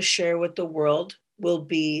we want to share with the world will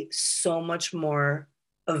be so much more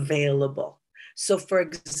available. So for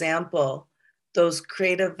example, those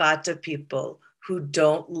creative Vata people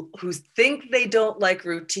who think they don't like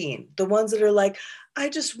routine, the ones that are like, I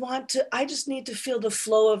just need to feel the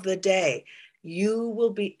flow of the day. You will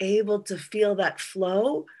be able to feel that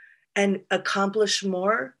flow and accomplish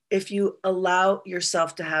more if you allow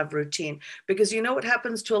yourself to have routine. Because you know what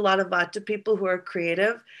happens to a lot of Vata people who are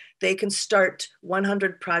creative? They can start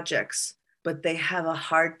 100 projects, but they have a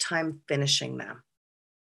hard time finishing them.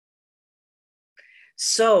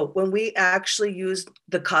 So when we actually use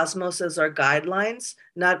the cosmos as our guidelines,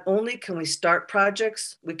 not only can we start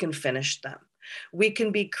projects, we can finish them. We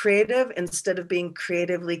can be creative instead of being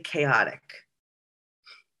creatively chaotic.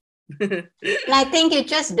 And I think you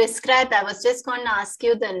just described, I was just going to ask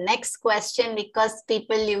you the next question, because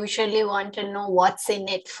people usually want to know what's in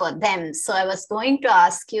it for them. So I was going to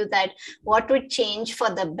ask you that what would change for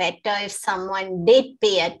the better if someone did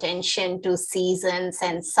pay attention to seasons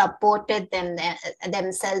and supported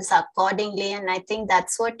themselves accordingly. And I think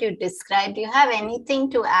that's what you described. Do you have anything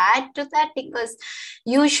to add to that? Because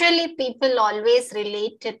usually people always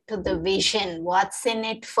relate it to the vision, what's in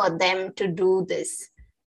it for them to do this.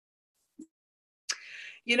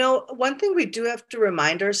 You know, one thing we do have to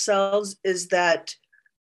remind ourselves is that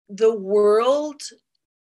the world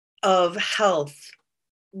of health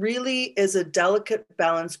really is a delicate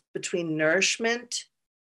balance between nourishment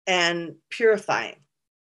and purifying,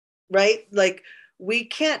 right? Like we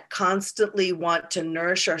can't constantly want to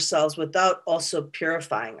nourish ourselves without also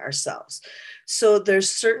purifying ourselves. So there's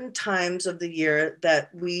certain times of the year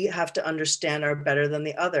that we have to understand are better than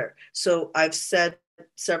the other. So I've said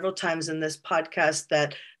several times in this podcast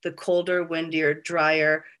that the colder, windier,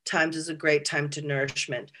 drier times is a great time to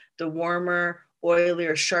nourishment. The warmer,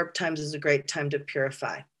 oilier, sharp times is a great time to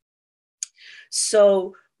purify.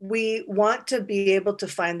 So we want to be able to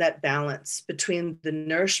find that balance between the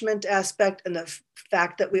nourishment aspect and the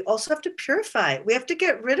fact that we also have to purify. We have to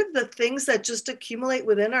get rid of the things that just accumulate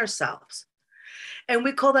within ourselves. And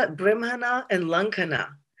we call that Brahmana and Lankana.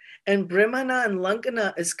 And Brahmana and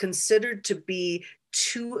Lankana is considered to be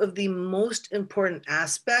two of the most important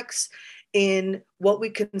aspects in what we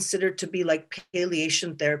consider to be like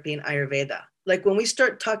palliation therapy in Ayurveda. Like when we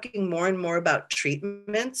start talking more and more about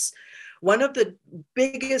treatments, one of the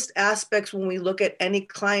biggest aspects when we look at any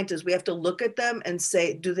client is we have to look at them and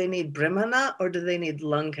say, do they need Brahmana or do they need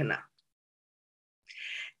Lankana?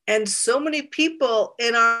 And so many people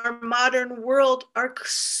in our modern world are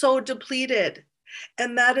so depleted.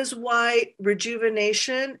 And that is why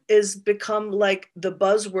rejuvenation is become like the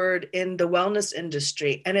buzzword in the wellness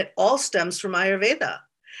industry. And it all stems from Ayurveda.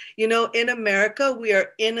 You know, in America, we are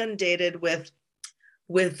inundated with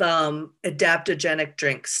adaptogenic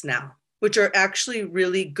drinks now, which are actually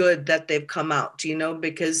really good that they've come out, you know,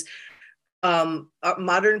 because our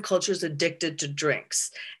modern culture is addicted to drinks.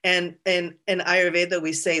 And in Ayurveda,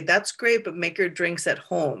 we say, that's great, but make your drinks at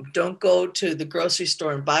home. Don't go to the grocery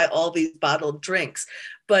store and buy all these bottled drinks.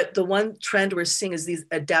 But the one trend we're seeing is these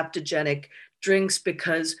adaptogenic drinks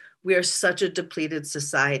because we are such a depleted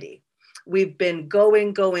society. We've been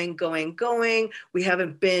going. We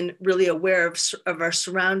haven't been really aware of our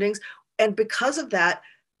surroundings. And because of that,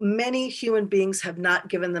 many human beings have not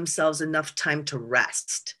given themselves enough time to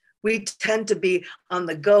rest. We tend to be on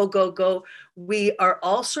the go, go, go. We are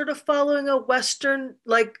all sort of following a Western,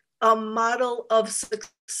 like a model of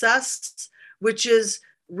success, which is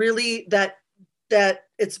really that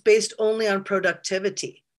it's based only on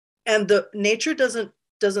productivity. And the nature doesn't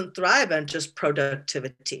thrive on just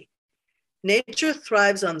productivity. Nature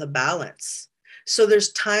thrives on the balance. So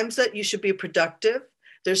there's times that you should be productive.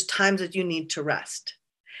 There's times that you need to rest.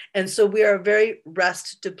 And so we are a very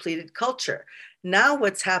rest depleted culture. Now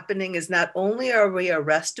what's happening is not only are we a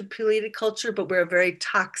rest depleted culture, but we're a very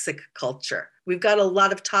toxic culture. We've got a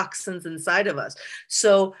lot of toxins inside of us.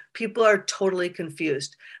 So people are totally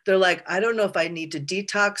confused. They're like, I don't know if I need to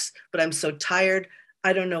detox, but I'm so tired.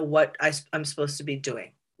 I don't know what I'm supposed to be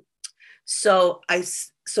doing. So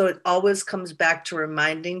it always comes back to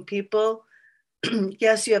reminding people,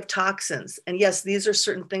 yes, you have toxins. And yes, these are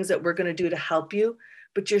certain things that we're going to do to help you,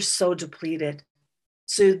 but you're so depleted.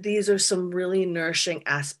 So these are some really nourishing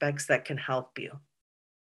aspects that can help you.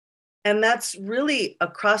 And that's really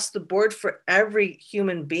across the board for every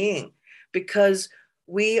human being, because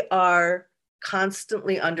we are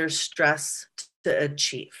constantly under stress to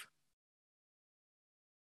achieve.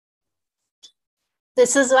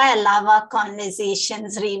 This is why I love our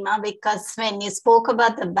conversations, Rima, because when you spoke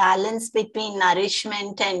about the balance between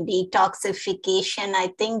nourishment and detoxification,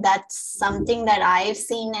 I think that's something that I've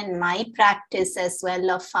seen in my practice as well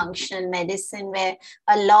of functional medicine, where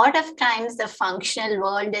a lot of times the functional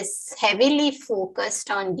world is heavily focused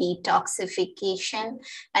on detoxification.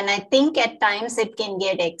 And I think at times it can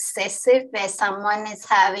get excessive, where someone is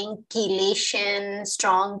having chelation,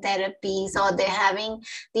 strong therapies, or they're having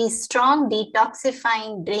these strong detoxification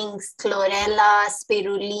drinks, chlorella,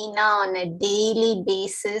 spirulina on a daily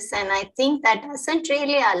basis. And I think that doesn't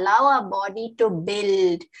really allow our body to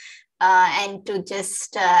build and to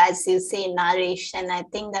just, as you say, nourish. And I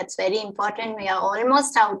think that's very important. We are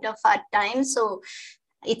almost out of our time. So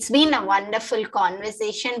it's been a wonderful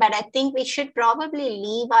conversation, but I think we should probably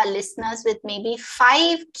leave our listeners with maybe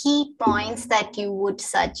 5 key points that you would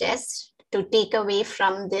suggest to take away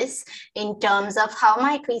from this in terms of how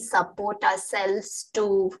might we support ourselves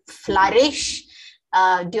to flourish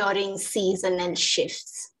during seasonal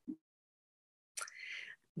shifts.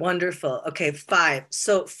 Wonderful. Okay, 5.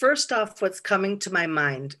 So first off, what's coming to my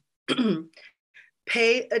mind,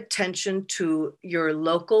 pay attention to your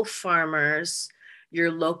local farmers, your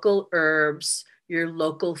local herbs, your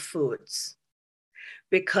local foods,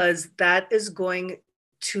 because that is going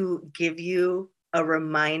to give you a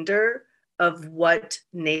reminder of what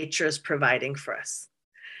nature is providing for us.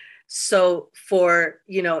 So for,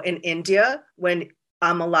 in India, when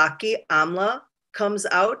Amla comes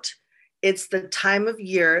out, it's the time of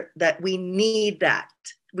year that we need that.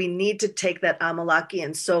 We need to take that amalaki.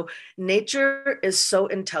 And so nature is so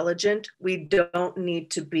intelligent, we don't need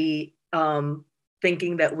to be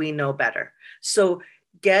thinking that we know better. So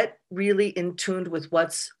get really in tune with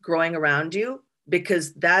what's growing around you,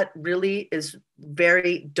 because that really is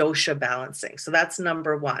very dosha balancing. So that's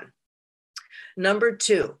number 1. Number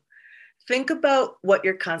 2, think about what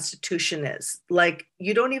your constitution is. Like,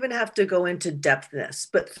 you don't even have to go into depthness,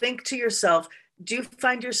 but think to yourself, do you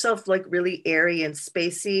find yourself like really airy and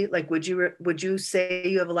spacey? Like, would you say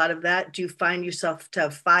you have a lot of that? Do you find yourself to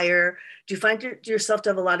have fire? Do you find yourself to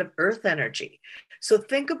have a lot of earth energy? So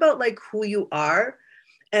think about like who you are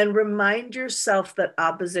and remind yourself that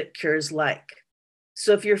opposite cures like.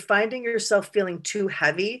 So if you're finding yourself feeling too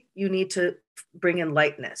heavy, you need to bring in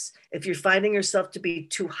lightness. If you're finding yourself to be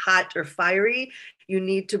too hot or fiery, you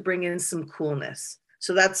need to bring in some coolness.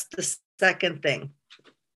 So that's the second thing.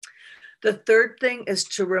 The third thing is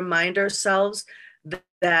to remind ourselves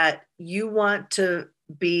that you want to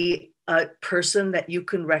be a person that you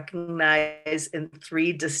can recognize in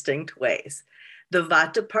 3 distinct ways. The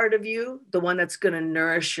vata part of you, the one that's going to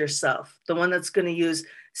nourish yourself, the one that's going to use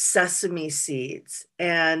sesame seeds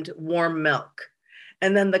and warm milk.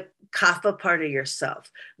 And then the kapha part of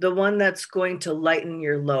yourself, the one that's going to lighten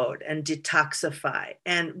your load and detoxify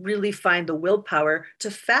and really find the willpower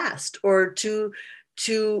to fast or to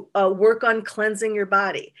work on cleansing your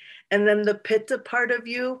body. And then the pitta part of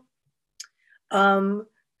you,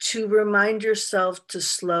 to remind yourself to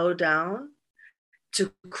slow down,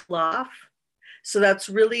 to cool off. So that's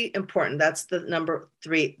really important. That's the number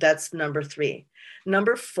 3. That's number 3.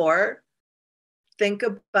 Number 4, think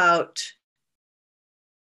about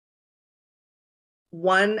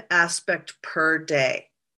 1 aspect per day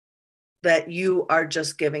that you are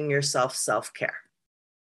just giving yourself self-care.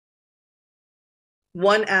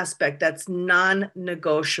 1 aspect that's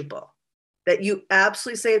non-negotiable. that you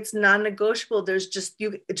absolutely say it's non-negotiable. There's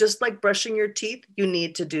just like brushing your teeth, you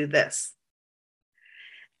need to do this.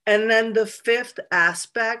 And then the fifth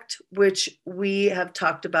aspect, which we have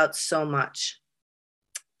talked about so much,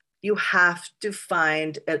 you have to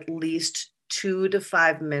find at least 2 to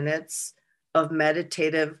 5 minutes of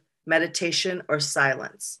meditation or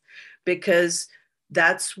silence, because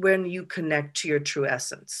that's when you connect to your true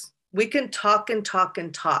essence. We can talk and talk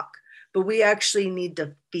and talk, but we actually need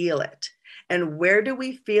to feel it. And where do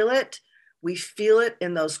we feel it? We feel it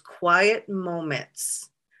in those quiet moments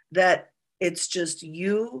that it's just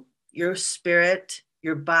you, your spirit,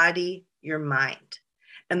 your body, your mind.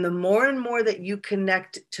 And the more and more that you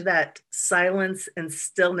connect to that silence and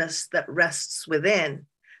stillness that rests within,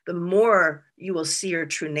 the more you will see your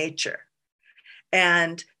true nature.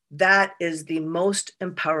 And that is the most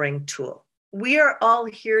empowering tool. We are all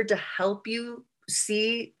here to help you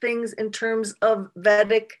see things in terms of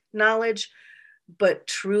Vedic knowledge, but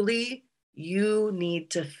truly, you need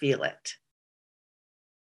to feel it.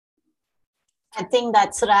 I think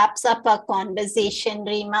that wraps up our conversation,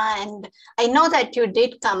 Rima. And I know that you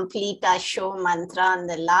did complete our show mantra on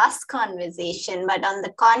the last conversation, but on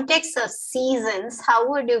the context of seasons, how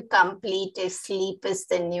would you complete if sleep is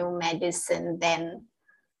the new medicine then?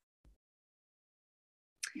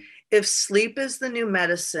 If sleep is the new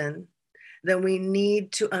medicine, then we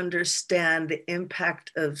need to understand the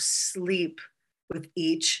impact of sleep with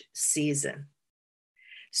each season.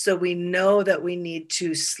 So we know that we need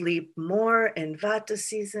to sleep more in Vata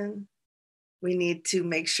season. We need to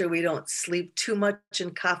make sure we don't sleep too much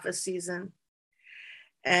in Kapha season.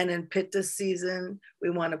 And in Pitta season,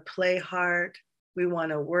 we want to play hard, we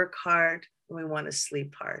want to work hard, and we want to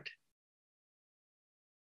sleep hard.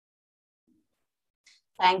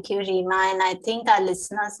 Thank you, Rima. And I think our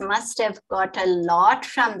listeners must have got a lot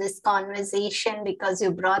from this conversation, because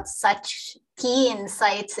you brought such key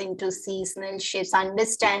insights into seasonal shifts,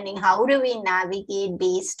 understanding how do we navigate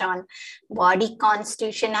based on body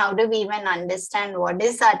constitution, how do we even understand what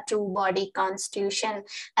is our true body constitution.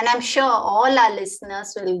 And I'm sure all our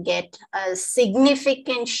listeners will get a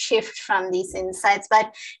significant shift from these insights.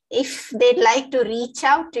 But if they'd like to reach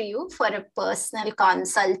out to you for a personal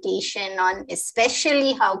consultation on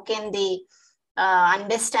especially how can they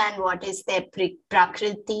understand what is their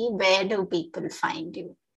prakriti, where do people find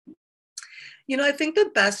you? You know, I think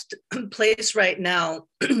the best place right now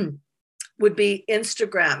would be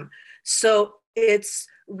Instagram. So it's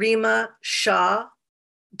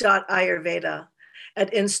rimashah.ayurveda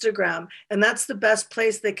at Instagram. And that's the best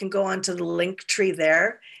place. They can go onto the link tree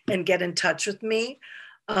there and get in touch with me.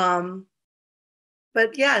 But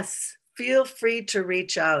yes, feel free to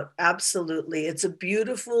reach out. Absolutely. It's a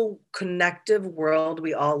beautiful, connective world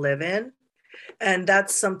we all live in. And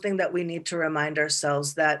that's something that we need to remind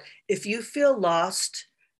ourselves, that if you feel lost,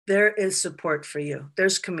 there is support for you.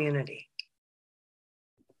 There's community.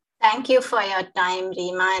 Thank you for your time,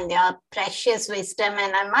 Rima, and your precious wisdom.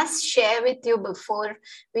 And I must share with you before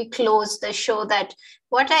we close the show that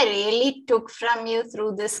what I really took from you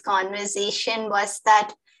through this conversation was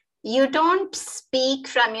that you don't speak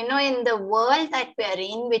from, in the world that we're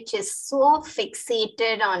in, which is so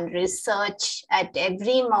fixated on research at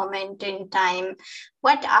every moment in time.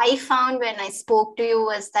 What I found when I spoke to you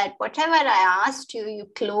was that whatever I asked you, you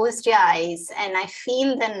closed your eyes, and I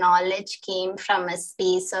feel the knowledge came from a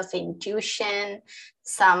space of intuition,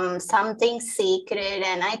 something sacred.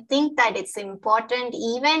 And I think that it's important,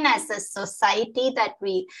 even as a society, that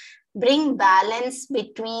we bring balance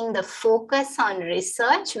between the focus on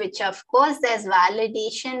research, which of course there's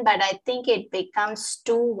validation, but I think it becomes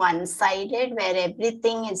too one-sided where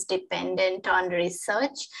everything is dependent on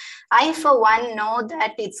research. I, for one, know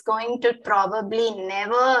that it's going to probably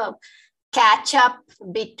never catch up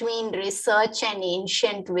between research and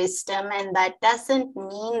ancient wisdom. And that doesn't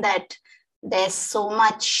mean that there's so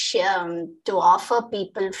much to offer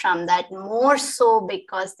people from that, more so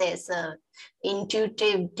because there's a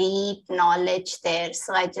intuitive, deep knowledge there.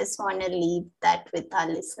 So I just want to leave that with our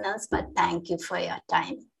listeners, but thank you for your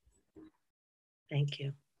time. Thank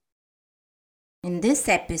you. In this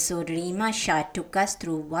episode, Rima Shah took us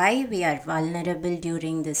through why we are vulnerable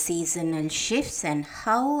during the seasonal shifts and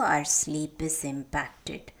how our sleep is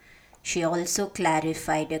impacted. She also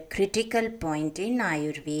clarified a critical point in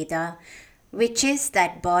Ayurveda, which is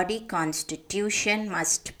that body constitution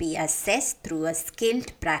must be assessed through a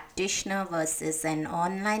skilled practitioner versus an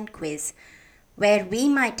online quiz, where we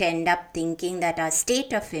might end up thinking that our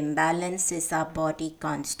state of imbalance is our body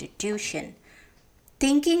constitution.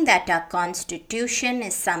 Thinking that our constitution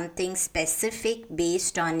is something specific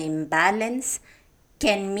based on imbalance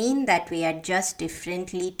can mean that we adjust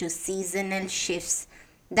differently to seasonal shifts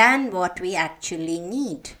than what we actually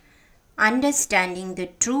need. Understanding the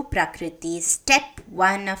true Prakriti is step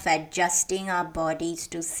 1 of adjusting our bodies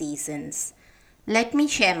to seasons. Let me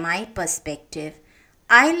share my perspective.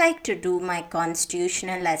 I like to do my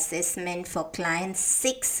constitutional assessment for clients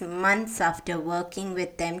 6 months after working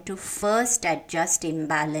with them to first adjust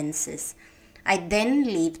imbalances. I then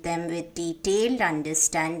leave them with detailed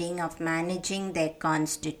understanding of managing their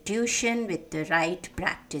constitution with the right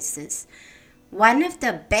practices. One of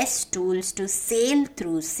the best tools to sail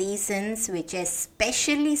through seasons, which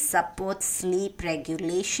especially supports sleep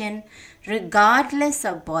regulation regardless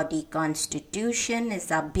of body constitution, is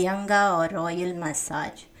Abhyanga or oil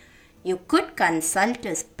massage. You could consult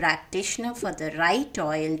a practitioner for the right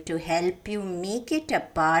oil to help you make it a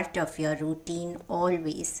part of your routine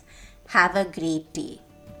always. Have a great day.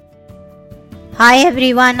 Hi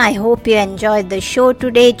everyone, I hope you enjoyed the show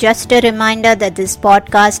today. Just a reminder that this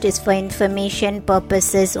podcast is for information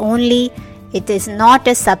purposes only. It is not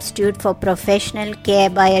a substitute for professional care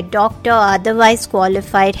by a doctor or otherwise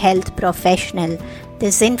qualified health professional.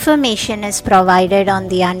 This information is provided on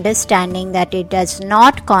the understanding that it does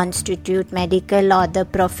not constitute medical or the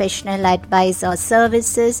professional advice or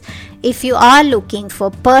services. If you are looking for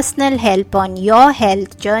personal help on your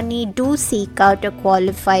health journey, do seek out a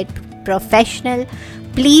qualified professional.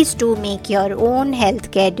 Please do make your own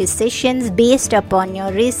healthcare decisions based upon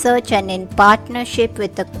your research and in partnership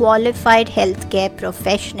with a qualified healthcare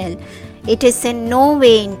professional. It is in no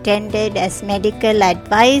way intended as medical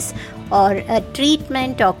advice or a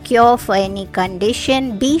treatment or cure for any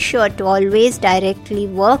condition. Be sure to always directly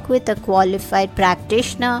work with a qualified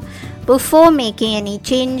practitioner before making any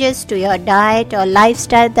changes to your diet or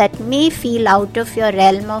lifestyle that may feel out of your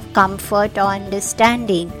realm of comfort or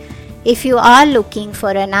understanding. If you are looking for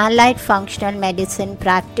an allied functional medicine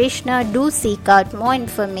practitioner, do seek out more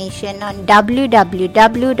information on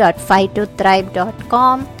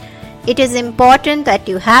www.phytothrive.com. It is important that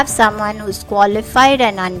you have someone who is qualified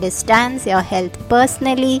and understands your health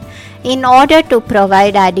personally in order to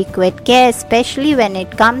provide adequate care, especially when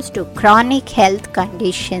it comes to chronic health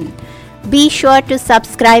conditions. Be sure to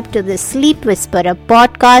subscribe to the Sleep Whisperer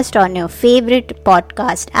podcast on your favorite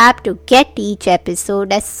podcast app to get each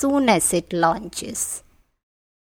episode as soon as it launches.